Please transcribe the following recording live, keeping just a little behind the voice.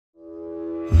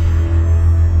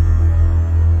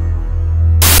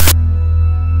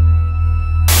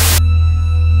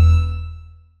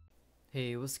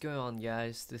what's going on,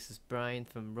 guys? This is Brian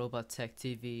from Robot Tech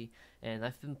TV, and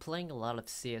I've been playing a lot of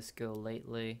CSGO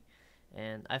lately,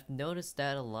 and I've noticed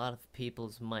that a lot of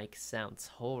people's mic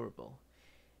sounds horrible.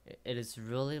 It is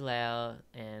really loud,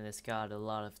 and it's got a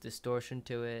lot of distortion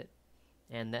to it,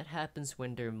 and that happens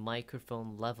when their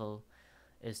microphone level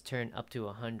is turned up to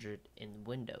 100 in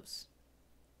Windows.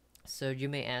 So you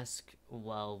may ask,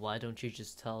 well, why don't you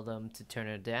just tell them to turn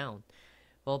it down?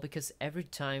 Well, because every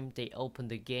time they open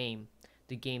the game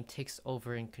takes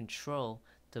over and control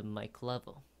the mic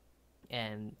level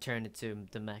and turn it to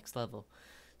the max level.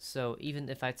 So even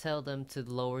if I tell them to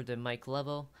lower the mic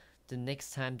level, the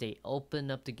next time they open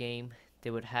up the game, they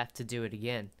would have to do it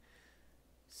again.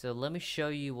 So let me show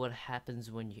you what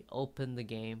happens when you open the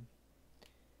game.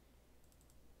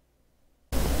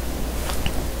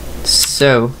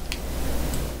 So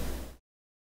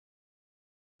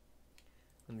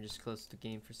let me just close the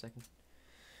game for a second.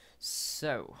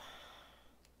 So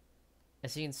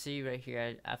as you can see right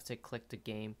here, after I click the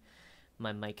game,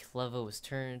 my mic level was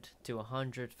turned to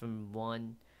 100 from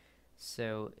 1.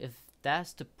 So if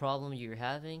that's the problem you're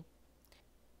having,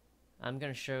 I'm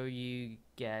gonna show you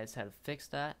guys how to fix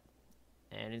that,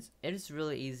 and it is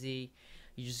really easy.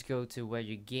 You just go to where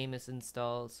your game is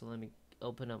installed. So let me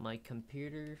open up my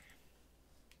computer.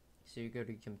 So you go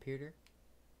to computer,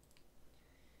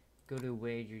 go to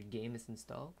where your game is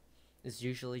installed. It's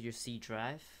usually your C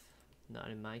drive, not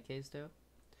in my case though.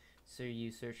 So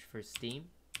you search for Steam,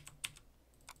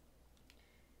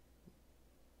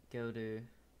 go to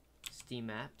Steam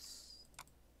apps,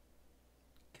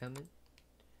 Common,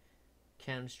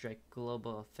 Counter-Strike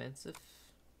Global Offensive,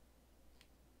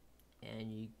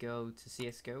 and you go to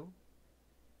CSGO,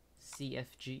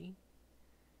 CFG,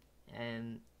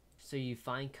 and so you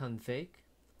find config,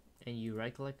 and you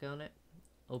right click on it,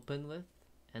 open with,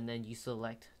 and then you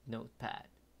select notepad.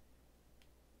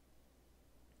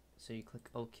 So you click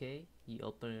OK, you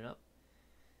open it up.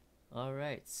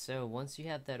 Alright, so once you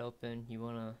have that open, you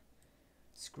want to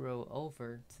scroll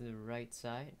over to the right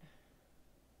side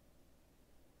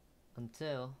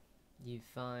until you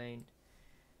find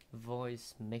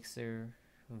voice mixer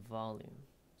volume.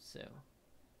 So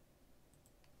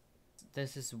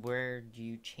this is where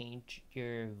you change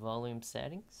your volume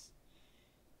settings.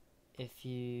 If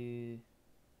you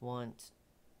want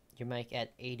your mic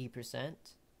at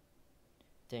 80%,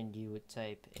 then you would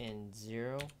type in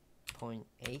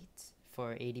 0.8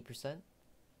 for 80%.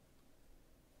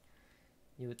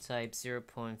 You would type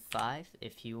 0.5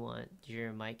 if you want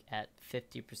your mic at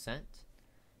 50%,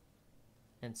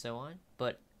 and so on.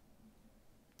 But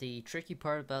the tricky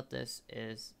part about this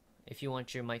is if you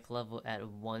want your mic level at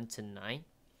 1 to 9,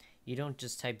 you don't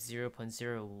just type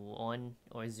 0.01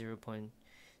 or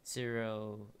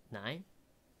 0.09.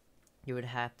 You would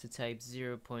have to type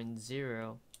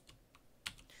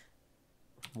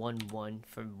 0.011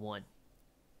 for 1.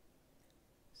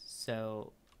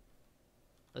 So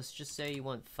let's just say you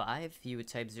want 5, you would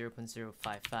type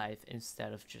 0.055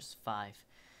 instead of just 5,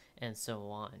 and so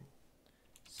on.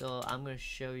 So I'm going to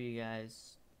show you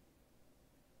guys.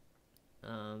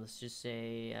 Let's just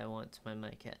say I want my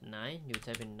mic at 9. You would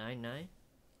type in 99,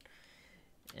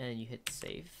 and you hit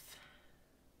save.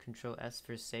 Control S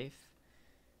for save.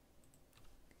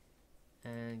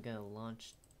 And I'm gonna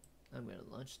launch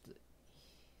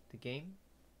the game.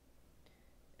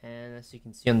 And as you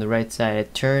can see on the right side, I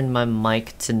turned my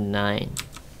mic to 9.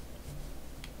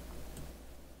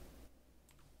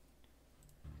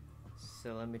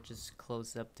 So let me just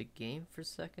close up the game for a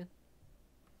second.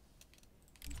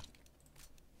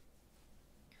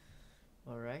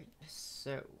 Alright,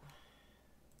 so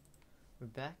we're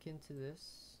back into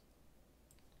this.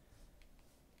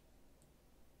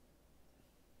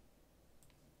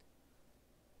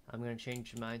 I'm going to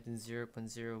change mine to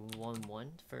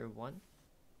 0.011 for 1.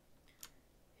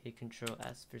 Hit Control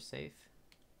S for save.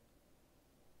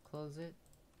 Close it.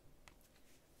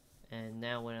 And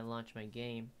now when I launch my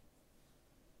game,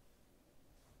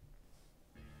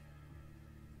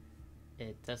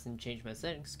 it doesn't change my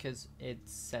settings because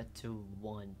it's set to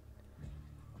 1.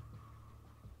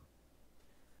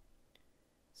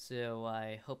 So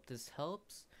I hope this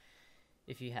helps.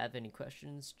 If you have any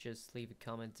questions, just leave a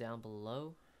comment down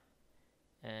below.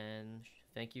 And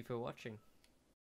thank you for watching.